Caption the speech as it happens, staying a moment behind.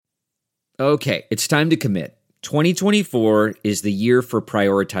Okay, it's time to commit. 2024 is the year for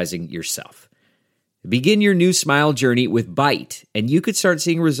prioritizing yourself. Begin your new smile journey with Byte, and you could start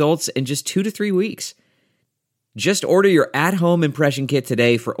seeing results in just 2 to 3 weeks. Just order your at-home impression kit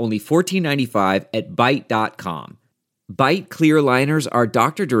today for only $14.95 at Byte.com. Byte clear liners are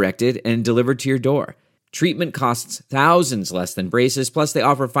doctor-directed and delivered to your door. Treatment costs thousands less than braces, plus they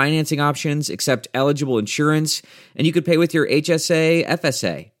offer financing options, accept eligible insurance, and you could pay with your HSA,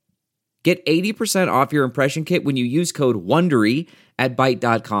 FSA. Get 80% off your impression kit when you use code WONDERY at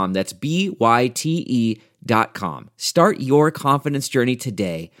Byte.com. That's BYTE.com. Start your confidence journey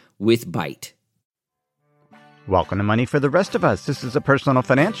today with Byte. Welcome to Money for the Rest of Us. This is a personal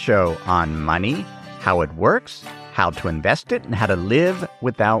finance show on money, how it works, how to invest it, and how to live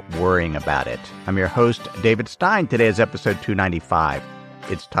without worrying about it. I'm your host, David Stein. Today is episode 295.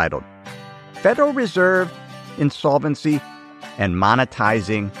 It's titled, Federal Reserve Insolvency and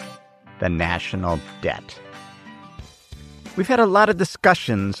Monetizing the National Debt. We've had a lot of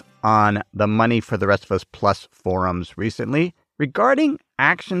discussions on the Money for the Rest of Us Plus forums recently regarding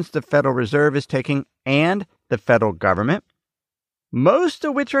actions the Federal Reserve is taking and the federal government, most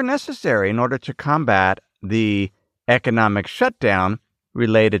of which are necessary in order to combat the economic shutdown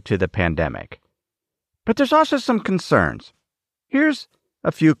related to the pandemic. But there's also some concerns. Here's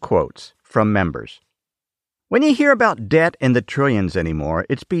a few quotes from members. When you hear about debt in the trillions anymore,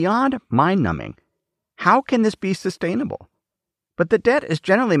 it's beyond mind-numbing. How can this be sustainable? But the debt is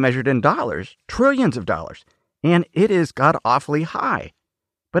generally measured in dollars, trillions of dollars, and it is god-awfully high.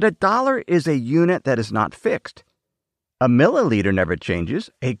 But a dollar is a unit that is not fixed. A milliliter never changes,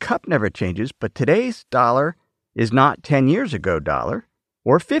 a cup never changes, but today's dollar is not 10 years ago dollar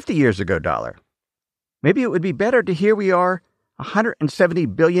or 50 years ago dollar. Maybe it would be better to hear we are 170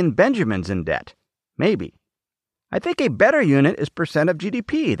 billion Benjamins in debt. Maybe. I think a better unit is percent of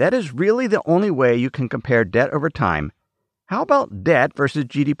GDP. That is really the only way you can compare debt over time. How about debt versus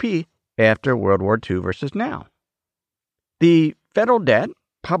GDP after World War II versus now? The federal debt,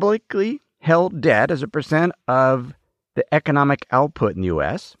 publicly held debt as a percent of the economic output in the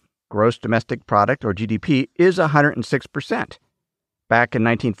U.S., gross domestic product or GDP, is 106%. Back in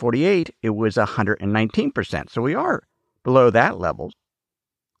 1948, it was 119%. So we are below that level.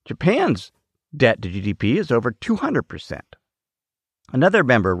 Japan's debt to GDP is over 200%. Another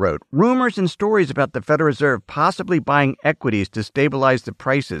member wrote, rumors and stories about the Federal Reserve possibly buying equities to stabilize the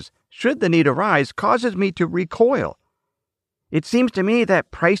prices should the need arise causes me to recoil. It seems to me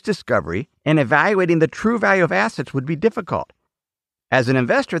that price discovery and evaluating the true value of assets would be difficult. As an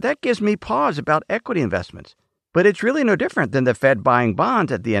investor, that gives me pause about equity investments, but it's really no different than the Fed buying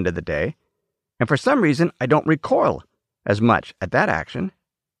bonds at the end of the day. And for some reason, I don't recoil as much at that action.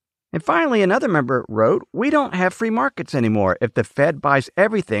 And finally, another member wrote, we don't have free markets anymore if the Fed buys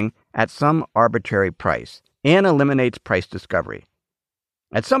everything at some arbitrary price and eliminates price discovery.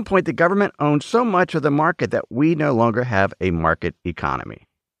 At some point, the government owns so much of the market that we no longer have a market economy.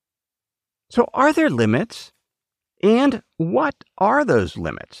 So are there limits? And what are those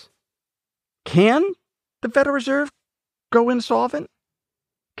limits? Can the Federal Reserve go insolvent?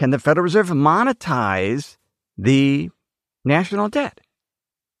 Can the Federal Reserve monetize the national debt?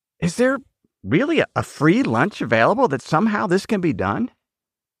 Is there really a free lunch available that somehow this can be done?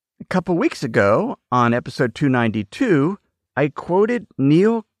 A couple weeks ago on episode 292, I quoted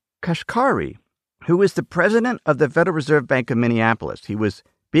Neel Kashkari, who is the president of the Federal Reserve Bank of Minneapolis. He was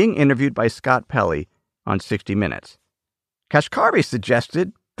being interviewed by Scott Pelley on 60 Minutes. Kashkari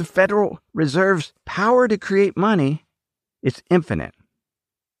suggested the Federal Reserve's power to create money is infinite.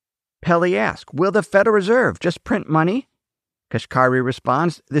 Pelley asked, will the Federal Reserve just print money? Kashkari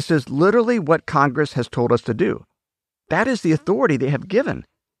responds, this is literally what Congress has told us to do. That is the authority they have given,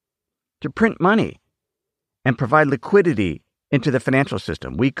 to print money and provide liquidity into the financial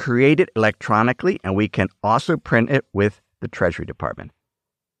system. We create it electronically, and we can also print it with the Treasury Department.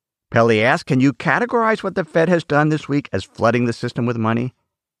 Pelley asked, can you categorize what the Fed has done this week as flooding the system with money?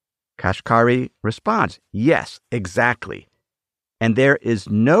 Kashkari responds, yes, exactly. And there is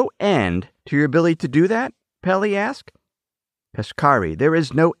no end to your ability to do that? Pelley asked. Kashkari, there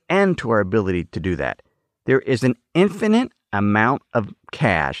is no end to our ability to do that. There is an infinite amount of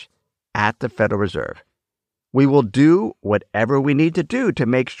cash at the Federal Reserve. We will do whatever we need to do to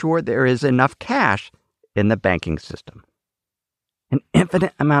make sure there is enough cash in the banking system. An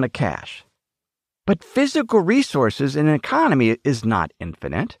infinite amount of cash. But physical resources in an economy is not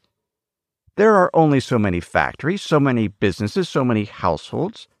infinite. There are only so many factories, so many businesses, so many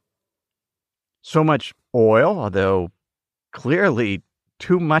households, so much oil, although clearly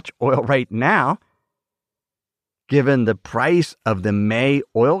too much oil right now. given the price of the May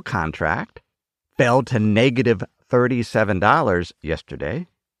oil contract fell to negative $37 yesterday.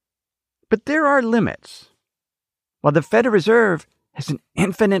 But there are limits. While the Federal Reserve has an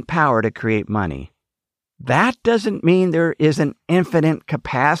infinite power to create money, that doesn't mean there is an infinite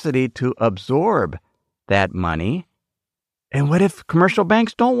capacity to absorb that money. And what if commercial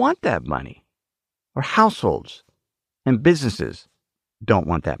banks don't want that money? Or households and businesses don't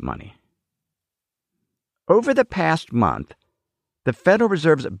want that money? Over the past month, the Federal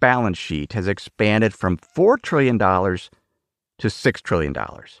Reserve's balance sheet has expanded from $4 trillion to $6 trillion,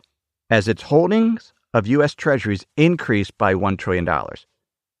 as its holdings of U.S. Treasuries increased by $1 trillion.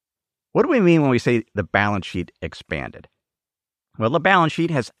 What do we mean when we say the balance sheet expanded? Well, the balance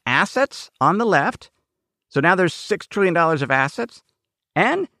sheet has assets on the left, so now there's $6 trillion of assets,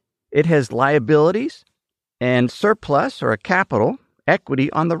 and it has liabilities and surplus or a capital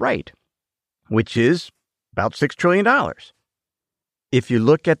equity on the right, which is about $6 trillion. If you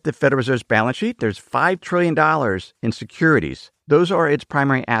look at the Federal Reserve's balance sheet, there's $5 trillion in securities. Those are its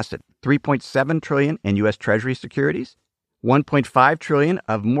primary assets. $3.7 trillion in U.S. Treasury securities, $1.5 trillion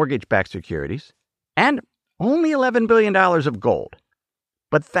of mortgage-backed securities, and only $11 billion of gold.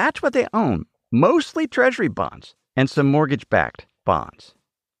 But that's what they own, mostly Treasury bonds and some mortgage-backed bonds.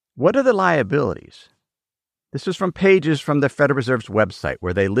 What are the liabilities? This is from pages from the Federal Reserve's website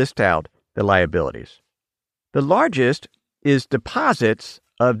where they list out the liabilities. The largest is deposits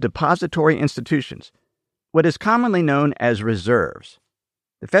of depository institutions, what is commonly known as reserves.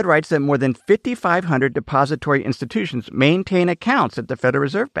 The Fed writes that more than 5,500 depository institutions maintain accounts at the Federal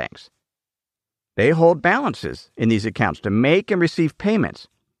Reserve banks. They hold balances in these accounts to make and receive payments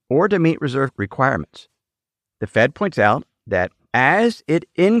or to meet reserve requirements. The Fed points out that as it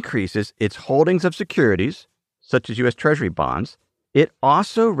increases its holdings of securities, such as U.S. Treasury bonds, it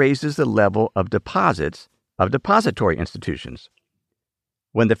also raises the level of deposits of depository institutions.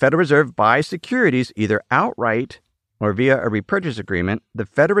 When the Federal Reserve buys securities either outright or via a repurchase agreement, the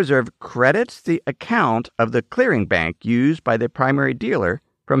Federal Reserve credits the account of the clearing bank used by the primary dealer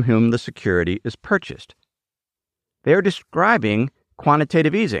from whom the security is purchased. They are describing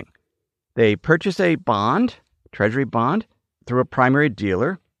quantitative easing. They purchase a bond, Treasury bond, through a primary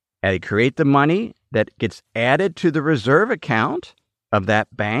dealer, and they create the money that gets added to the reserve account of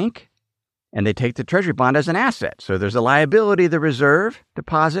that bank, and they take the Treasury bond as an asset. So there's a liability, the reserve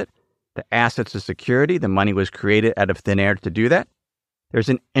deposit, the assets of security. The money was created out of thin air to do that. There's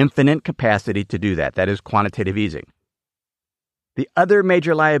an infinite capacity to do that. That is quantitative easing. The other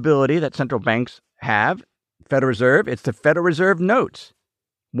major liability that central banks have, Federal Reserve, it's the Federal Reserve notes,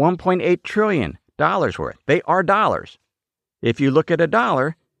 $1.8 trillion worth. They are dollars. If you look at a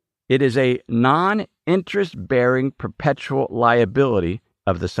dollar, it is a non-interest-bearing perpetual liability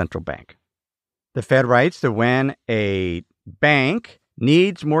of the central bank. The Fed writes that when a bank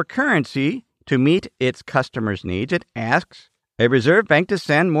needs more currency to meet its customers' needs, it asks a reserve bank to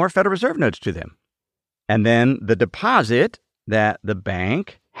send more Federal Reserve notes to them. And then the deposit that the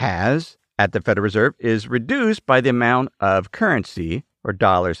bank has at the Federal Reserve is reduced by the amount of currency or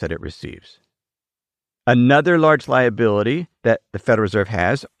dollars that it receives. Another large liability that the Federal Reserve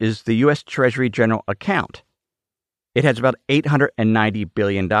has is the U.S. Treasury General Account. It has about $890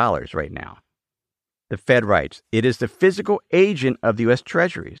 billion right now. The Fed writes, it is the physical agent of the U.S.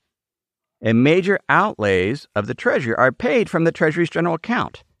 Treasuries, and major outlays of the Treasury are paid from the Treasury's general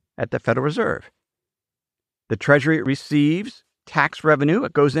account at the Federal Reserve. The Treasury receives tax revenue.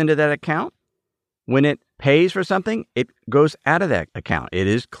 It goes into that account. When it pays for something, it goes out of that account. It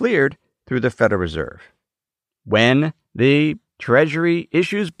is cleared through the Federal Reserve. When the Treasury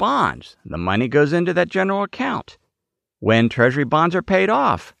issues bonds, the money goes into that general account. When Treasury bonds are paid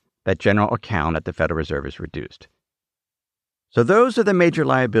off, that general account at the Federal Reserve is reduced. So those are the major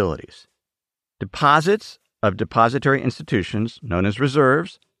liabilities. Deposits of depository institutions, known as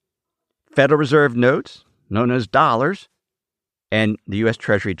reserves, Federal Reserve notes, known as dollars, and the U.S.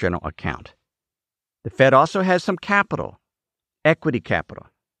 Treasury General Account. The Fed also has some capital, equity capital,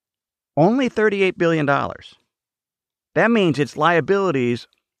 only $38 billion. That means its liabilities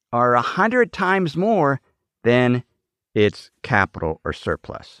are 100 times more than its capital or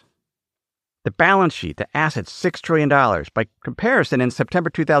surplus. The balance sheet, the assets, $6 trillion. By comparison, in September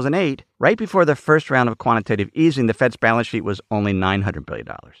 2008, right before the first round of quantitative easing, the Fed's balance sheet was only $900 billion.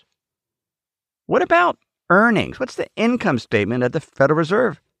 What about earnings? What's the income statement of the Federal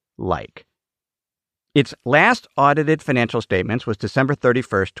Reserve like? Its last audited financial statements was December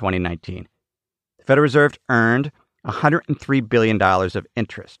 31st, 2019. The Federal Reserve earned $103 billion of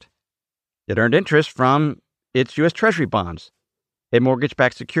interest. It earned interest from its U.S. Treasury bonds and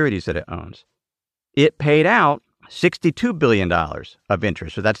mortgage-backed securities that it owns. It paid out $62 billion of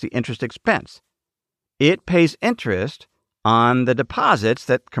interest. So that's the interest expense. It pays interest on the deposits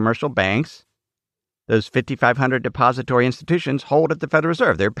that commercial banks, those 5,500 depository institutions, hold at the Federal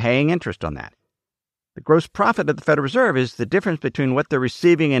Reserve. They're paying interest on that. The gross profit of the Federal Reserve is the difference between what they're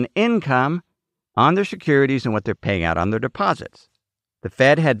receiving in income on their securities and what they're paying out on their deposits. The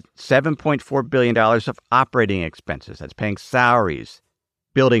Fed had $7.4 billion of operating expenses. That's paying salaries,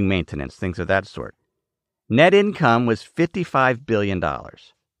 building maintenance, things of that sort. Net income was $55 billion.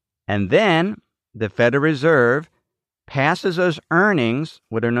 And then the Federal Reserve passes those earnings,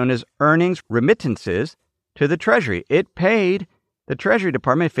 what are known as earnings remittances, to the Treasury. It paid the Treasury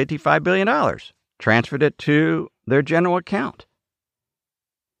Department $55 billion, transferred it to their general account.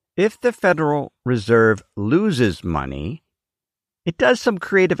 If the Federal Reserve loses money, it does some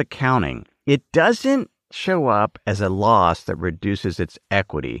creative accounting. It doesn't show up as a loss that reduces its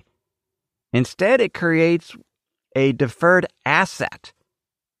equity. Instead, it creates a deferred asset.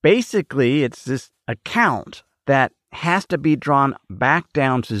 Basically, it's this account that has to be drawn back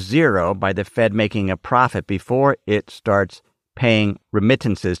down to zero by the Fed making a profit before it starts paying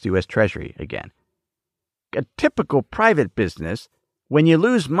remittances to U.S. Treasury again. A typical private business, when you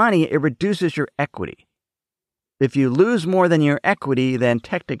lose money, it reduces your equity. If you lose more than your equity, then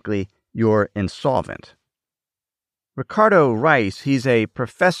technically you're insolvent. Ricardo Rice, he's a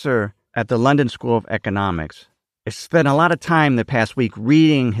professor at the London School of Economics. I spent a lot of time the past week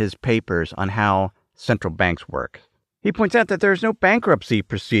reading his papers on how central banks work. He points out that there's no bankruptcy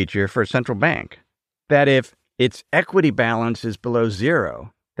procedure for a central bank, that if its equity balance is below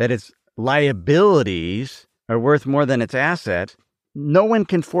zero, that its liabilities are worth more than its assets, no one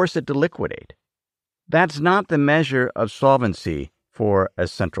can force it to liquidate. That's not the measure of solvency for a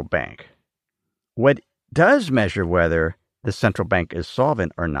central bank. What does measure whether the central bank is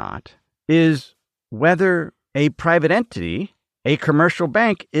solvent or not is whether a private entity, a commercial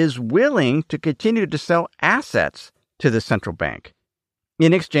bank, is willing to continue to sell assets to the central bank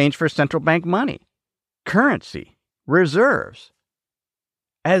in exchange for central bank money, currency, reserves.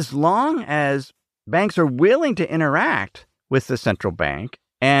 As long as banks are willing to interact with the central bank,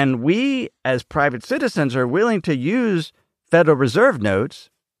 and we as private citizens are willing to use Federal Reserve notes,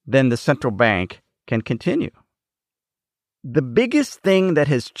 then the central bank can continue. The biggest thing that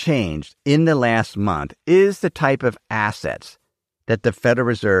has changed in the last month is the type of assets that the Federal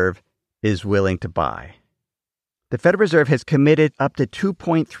Reserve is willing to buy. The Federal Reserve has committed up to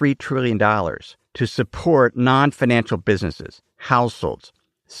 $2.3 trillion to support non-financial businesses, households,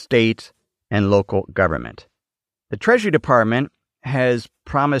 states, and local government. The Treasury Department has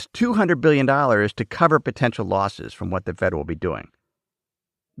promised $200 billion to cover potential losses from what the Fed will be doing.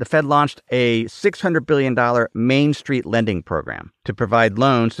 The Fed launched a $600 billion Main Street lending program to provide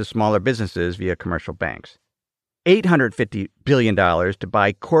loans to smaller businesses via commercial banks. $850 billion to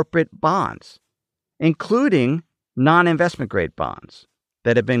buy corporate bonds, including non-investment grade bonds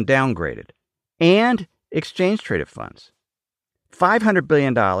that have been downgraded, and exchange-traded funds. $500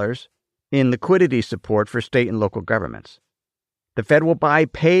 billion in liquidity support for state and local governments. The Fed will buy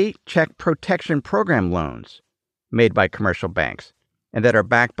Paycheck Protection Program loans made by commercial banks and that are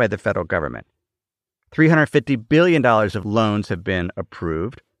backed by the federal government. $350 billion of loans have been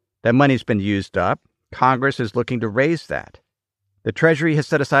approved. That money's been used up. Congress is looking to raise that. The Treasury has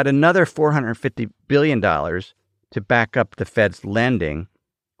set aside another $450 billion to back up the Fed's lending,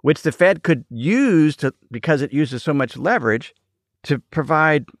 which the Fed could use because it uses so much leverage to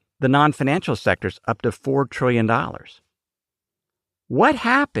provide the non-financial sectors up to $4 trillion. What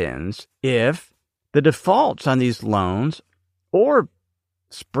happens if the defaults on these loans or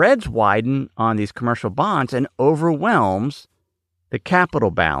spreads widen on these commercial bonds and overwhelms the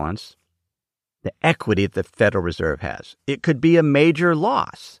capital balance, the equity that the Federal Reserve has? It could be a major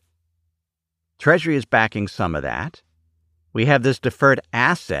loss. Treasury is backing some of that. We have this deferred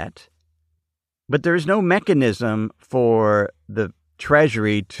asset, but there is no mechanism for the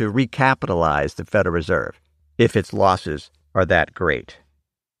Treasury to recapitalize the Federal Reserve if its losses are that great.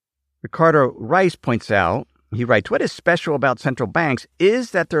 Ricardo Rice points out, he writes, what is special about central banks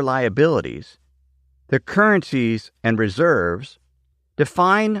is that their liabilities, their currencies and reserves,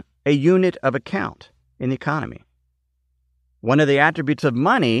 define a unit of account in the economy. One of the attributes of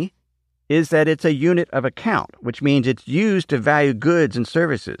money is that it's a unit of account, which means it's used to value goods and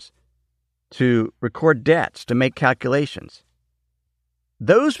services, to record debts, to make calculations.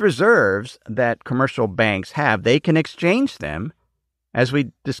 Those reserves that commercial banks have, they can exchange them, as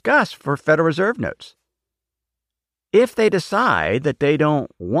we discussed, for Federal Reserve notes. If they decide that they don't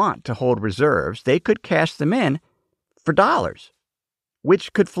want to hold reserves, they could cash them in for dollars,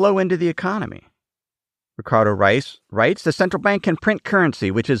 which could flow into the economy. Ricardo Rice writes, the central bank can print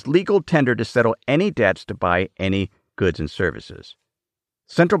currency, which is legal tender to settle any debts to buy any goods and services.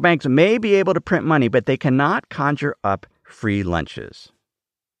 Central banks may be able to print money, but they cannot conjure up free lunches.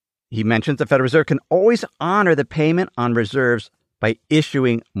 He mentions the Federal Reserve can always honor the payment on reserves by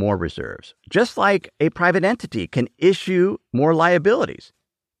issuing more reserves, just like a private entity can issue more liabilities.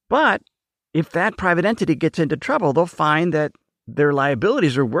 But if that private entity gets into trouble, they'll find that their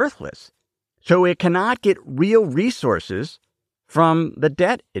liabilities are worthless. So it cannot get real resources from the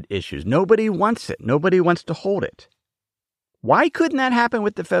debt it issues. Nobody wants it. Nobody wants to hold it. Why couldn't that happen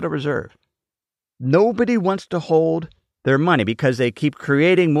with the Federal Reserve? Nobody wants to hold their money because they keep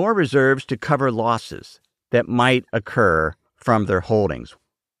creating more reserves to cover losses that might occur from their holdings.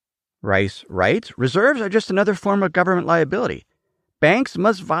 Rice writes, reserves are just another form of government liability. Banks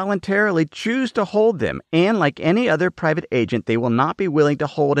must voluntarily choose to hold them, and like any other private agent, they will not be willing to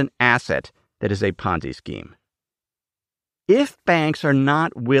hold an asset that is a Ponzi scheme. If banks are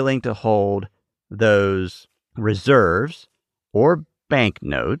not willing to hold those reserves or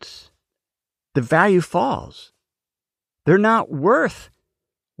banknotes, the value falls. They're not worth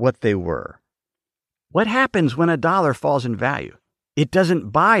what they were. What happens when a dollar falls in value? It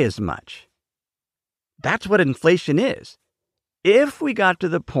doesn't buy as much. That's what inflation is. If we got to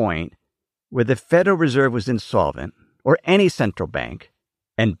the point where the Federal Reserve was insolvent, or any central bank,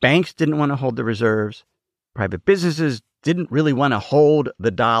 and banks didn't want to hold the reserves, private businesses didn't really want to hold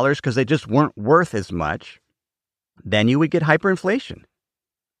the dollars because they just weren't worth as much, then you would get hyperinflation.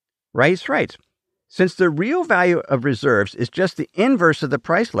 Rice writes, since the real value of reserves is just the inverse of the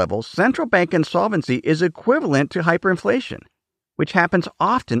price level, central bank insolvency is equivalent to hyperinflation, which happens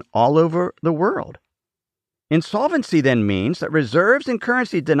often all over the world. Insolvency then means that reserves and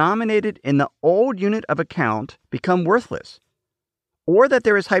currency denominated in the old unit of account become worthless, or that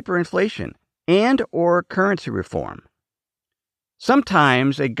there is hyperinflation and or currency reform.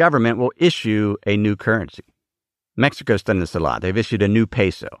 Sometimes a government will issue a new currency. Mexico's done this a lot. They've issued a new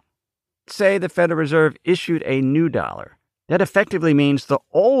peso. Say the Federal Reserve issued a new dollar. That effectively means the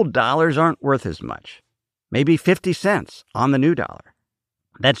old dollars aren't worth as much. Maybe 50 cents on the new dollar.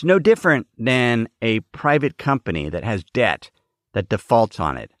 That's no different than a private company that has debt that defaults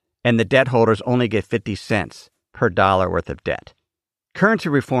on it, and the debt holders only get 50 cents per dollar worth of debt. Currency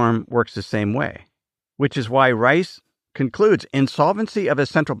reform works the same way, which is why Rice concludes insolvency of a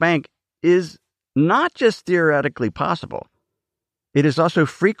central bank is not just theoretically possible. It is also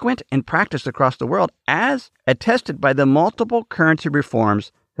frequent in practice across the world, as attested by the multiple currency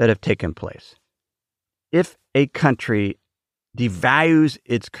reforms that have taken place. If a country devalues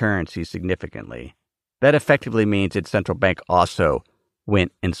its currency significantly, that effectively means its central bank also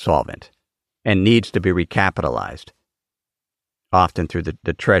went insolvent and needs to be recapitalized, often through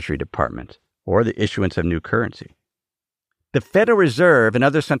the Treasury Department or the issuance of new currency. The Federal Reserve and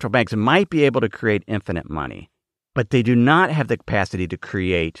other central banks might be able to create infinite money, but they do not have the capacity to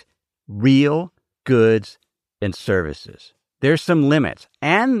create real goods and services. There's some limits,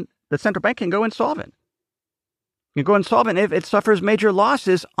 and the central bank can go insolvent. It can go insolvent if it suffers major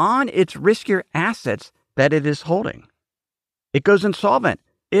losses on its riskier assets that it is holding. It goes insolvent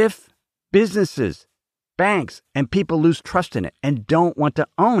if businesses, banks, and people lose trust in it and don't want to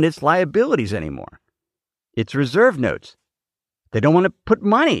own its liabilities anymore. Its reserve notes. They don't want to put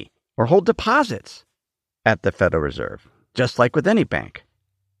money or hold deposits at the Federal Reserve, just like with any bank.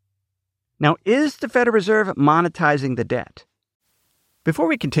 Now, is the Federal Reserve monetizing the debt? Before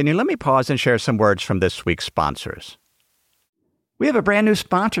we continue, let me pause and share some words from this week's sponsors. We have a brand new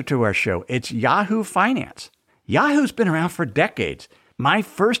sponsor to our show. It's Yahoo Finance. Yahoo's been around for decades. My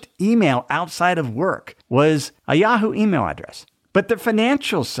first email outside of work was a Yahoo email address. But the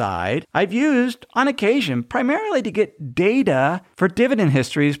financial side, I've used on occasion primarily to get data for dividend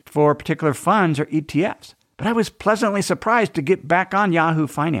histories for particular funds or ETFs. But I was pleasantly surprised to get back on Yahoo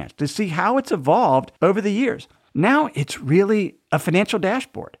Finance to see how it's evolved over the years. Now it's really a financial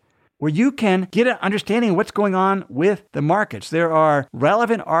dashboard where you can get an understanding of what's going on with the markets. There are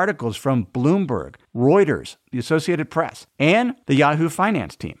relevant articles from Bloomberg, Reuters, the Associated Press, and the Yahoo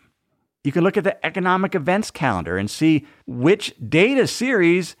Finance team. You can look at the economic events calendar and see which data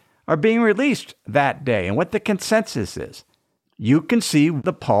series are being released that day and what the consensus is. You can see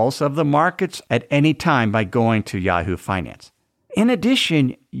the pulse of the markets at any time by going to Yahoo Finance. In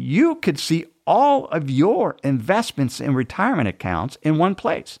addition, you could see all of your investments in retirement accounts in one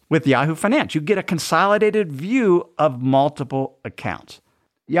place. With Yahoo Finance, you get a consolidated view of multiple accounts.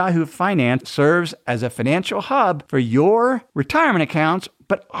 Yahoo Finance serves as a financial hub for your retirement accounts,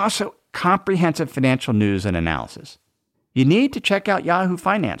 but also comprehensive financial news and analysis. You need to check out Yahoo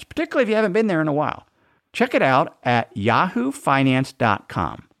Finance, particularly if you haven't been there in a while. Check it out at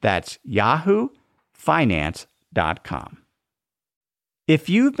yahoofinance.com. That's yahoofinance.com. If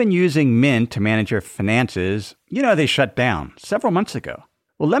you've been using Mint to manage your finances, you know they shut down several months ago.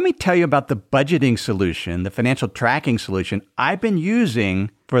 Well, let me tell you about the budgeting solution, the financial tracking solution I've been using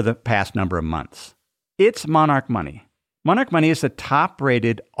for the past number of months. It's Monarch Money. Monarch Money is the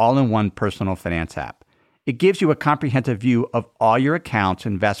top-rated all-in-one personal finance app. It gives you a comprehensive view of all your accounts,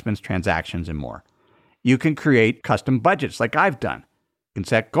 investments, transactions, and more. You can create custom budgets like I've done. You can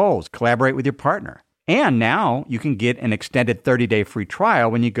set goals, collaborate with your partner. And now you can get an extended 30-day free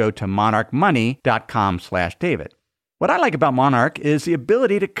trial when you go to monarchmoney.com/David. What I like about Monarch is the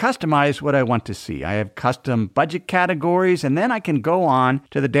ability to customize what I want to see. I have custom budget categories, and then I can go on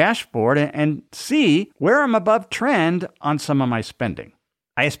to the dashboard and see where I'm above trend on some of my spending.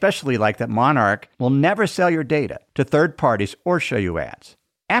 I especially like that Monarch will never sell your data to third parties or show you ads.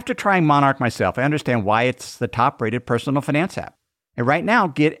 After trying Monarch myself, I understand why it's the top-rated personal finance app. And right now,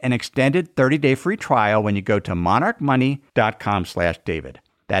 get an extended 30-day free trial when you go to monarchmoney.com/David.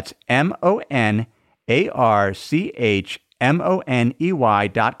 That's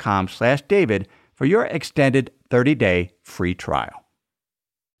monarchmoney.com/David for your extended 30-day free trial.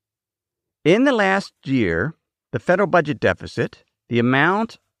 In the last year, the federal budget deficit, the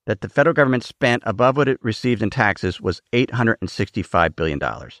amount that the federal government spent above what it received in taxes, was $865 billion.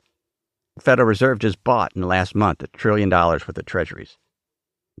 The Federal Reserve just bought in the last month $1 trillion worth of treasuries.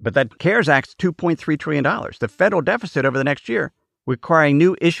 But that CARES Act's $2.3 trillion. The federal deficit over the next year, requiring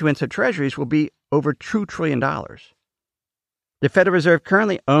new issuance of treasuries, will be over $2 trillion. The Federal Reserve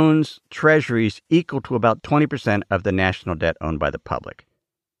currently owns treasuries equal to about 20% of the national debt owned by the public.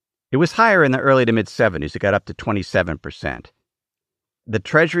 It was higher in the early to mid-'70s. It got up to 27%. The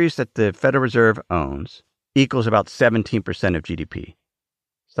treasuries that the Federal Reserve owns equals about 17% of GDP.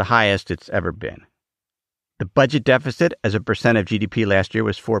 It's the highest it's ever been. The budget deficit as a percent of GDP last year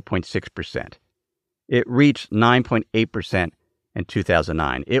was 4.6%. It reached 9.8% in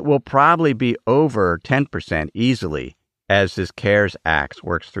 2009. It will probably be over 10% easily as this CARES Act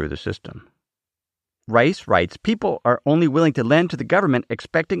works through the system. Rice writes, people are only willing to lend to the government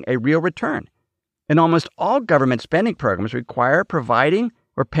expecting a real return. And almost all government spending programs require providing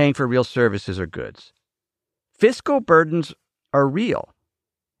or paying for real services or goods. Fiscal burdens are real.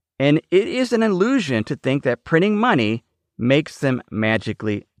 And it is an illusion to think that printing money makes them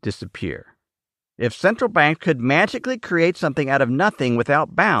magically disappear. If central banks could magically create something out of nothing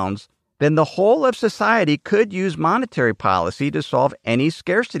without bounds, then the whole of society could use monetary policy to solve any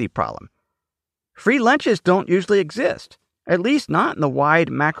scarcity problem. Free lunches don't usually exist, at least not in the wide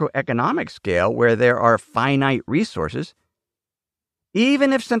macroeconomic scale where there are finite resources.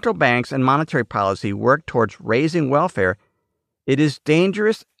 Even if central banks and monetary policy work towards raising welfare, it is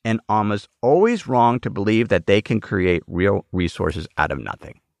dangerous and almost always wrong to believe that they can create real resources out of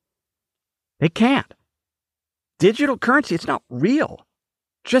nothing. They can't. Digital currency, it's not real.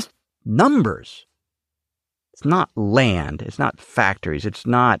 Just numbers. It's not land. It's not factories. It's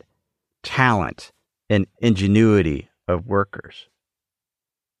not talent and ingenuity of workers.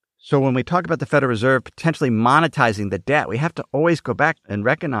 So when we talk about the Federal Reserve potentially monetizing the debt, we have to always go back and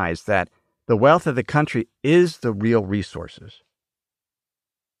recognize that the wealth of the country is the real resources.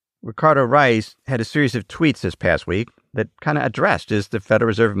 Ricardo Rice had a series of tweets this past week that kind of addressed, is the Federal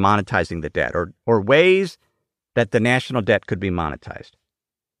Reserve monetizing the debt, or ways that the national debt could be monetized.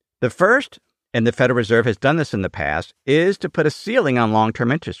 The first, and the Federal Reserve has done this in the past, is to put a ceiling on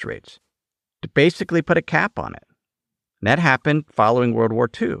long-term interest rates, to basically put a cap on it. And that happened following World War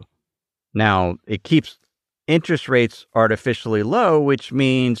II. Now, it keeps interest rates artificially low, which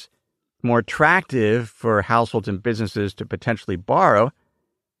means more attractive for households and businesses to potentially borrow,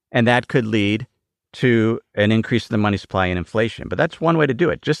 and that could lead to an increase in the money supply and inflation. But that's one way to do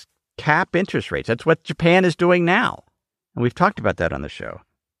it. Just cap interest rates. That's what Japan is doing now. And we've talked about that on the show.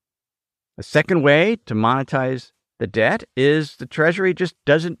 A second way to monetize the debt is the Treasury just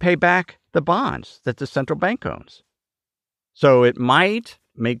doesn't pay back the bonds that the central bank owns. So it might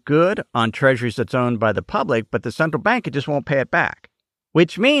make good on treasuries that's owned by the public, but the central bank, it just won't pay it back,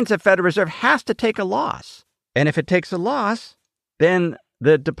 which means the Federal Reserve has to take a loss. And if it takes a loss, then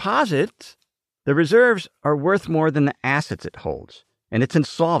the deposits, the reserves, are worth more than the assets it holds, and it's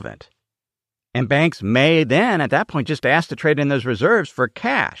insolvent. And banks may then, at that point, just ask to trade in those reserves for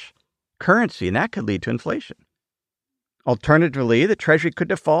cash, currency, and that could lead to inflation. Alternatively, the Treasury could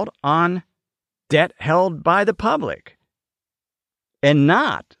default on debt held by the public and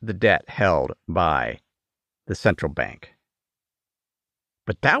not the debt held by the central bank.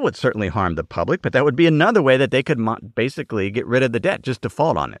 But that would certainly harm the public, but that would be another way that they could basically get rid of the debt, just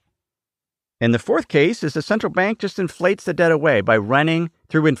default on it. And the fourth case is the central bank just inflates the debt away by running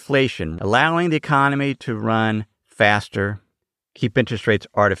through inflation, allowing the economy to run faster, keep interest rates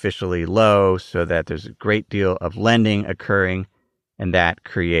artificially low so that there's a great deal of lending occurring, and that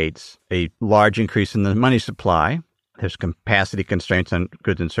creates a large increase in the money supply. There's capacity constraints on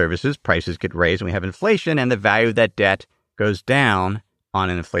goods and services, prices get raised, and we have inflation, and the value of that debt goes down on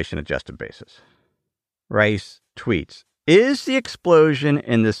an inflation-adjusted basis. Rice tweets, "Is the explosion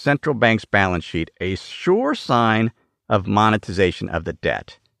in the central bank's balance sheet a sure sign of monetization of the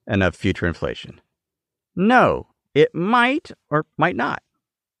debt and of future inflation? No, it might or might not.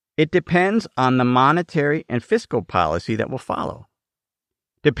 It depends on the monetary and fiscal policy that will follow.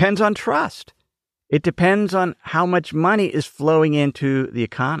 Depends on trust. It depends on how much money is flowing into the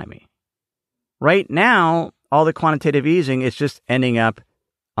economy. Right now, all the quantitative easing is just ending up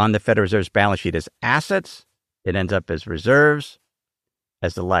on the Federal Reserve's balance sheet as assets. It ends up as reserves,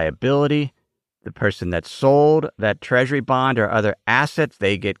 as the liability. The person that sold that treasury bond or other assets,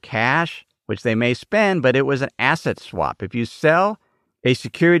 they get cash, which they may spend, but it was an asset swap. If you sell a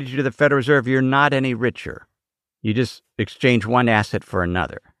security to the Federal Reserve, you're not any richer. You just exchange one asset for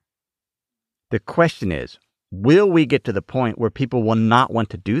another. The question is, will we get to the point where people will not want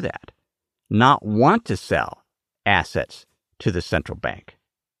to do that, not want to sell assets to the central bank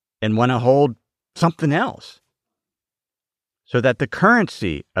and want to hold something else so that the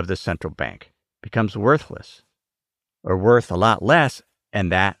currency of the central bank becomes worthless or worth a lot less,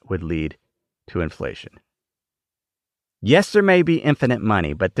 and that would lead to inflation? Yes, there may be infinite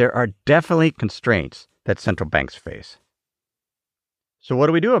money, but there are definitely constraints that central banks face. So what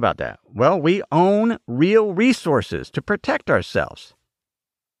do we do about that? Well, we own real resources to protect ourselves.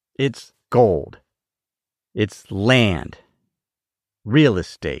 It's gold. It's land. Real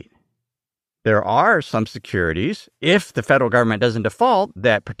estate. There are some securities, if the federal government doesn't default,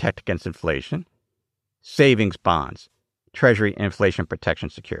 that protect against inflation. Savings bonds, Treasury inflation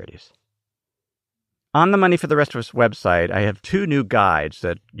protection securities. On the Money for the Rest of Us website, I have 2 new guides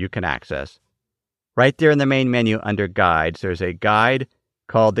that you can access. Right there in the main menu under Guides, there's a guide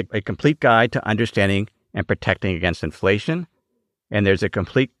called A Complete Guide to Understanding and Protecting Against Inflation. And there's a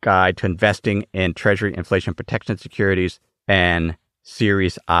complete guide to investing in Treasury inflation protection securities and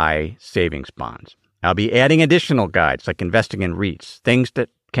Series I savings bonds. I'll be adding additional guides like investing in REITs, things that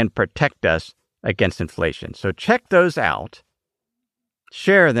can protect us against inflation. So check those out.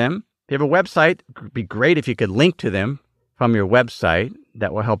 Share them. If you have a website, it would be great if you could link to them from your website.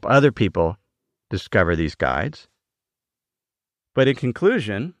 That will help other people discover these guides. But in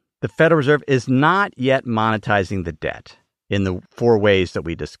conclusion, the Federal Reserve is not yet monetizing the debt in the 4 ways that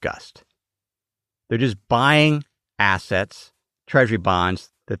we discussed. They're just buying assets, treasury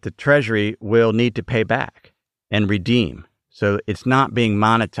bonds, that the Treasury will need to pay back and redeem. So it's not being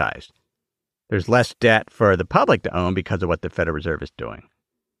monetized. There's less debt for the public to own because of what the Federal Reserve is doing.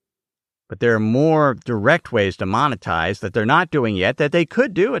 But there are more direct ways to monetize that they're not doing yet that they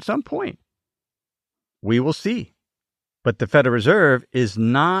could do at some point. We will see. But the Federal Reserve is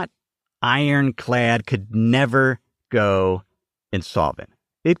not ironclad, could never go insolvent.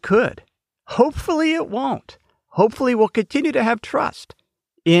 It could. Hopefully it won't. Hopefully we'll continue to have trust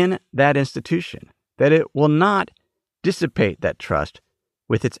in that institution, that it will not dissipate that trust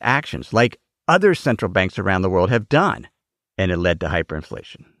with its actions like other central banks around the world have done, and it led to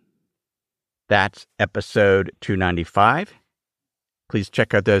hyperinflation. That's episode 295. Please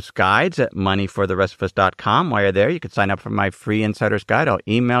check out those guides at moneyfortherestofus.com. While you're there, you can sign up for my free Insider's Guide. I'll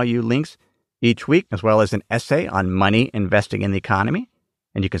email you links each week, as well as an essay on money investing in the economy.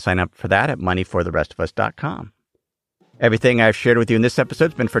 And you can sign up for that at moneyfortherestofus.com. Everything I've shared with you in this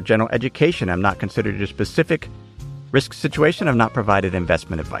episode has been for general education. I'm not considered a specific risk situation. I've not provided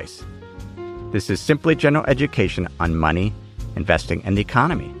investment advice. This is simply general education on money, investing, and the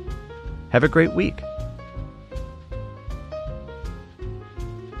economy. Have a great week.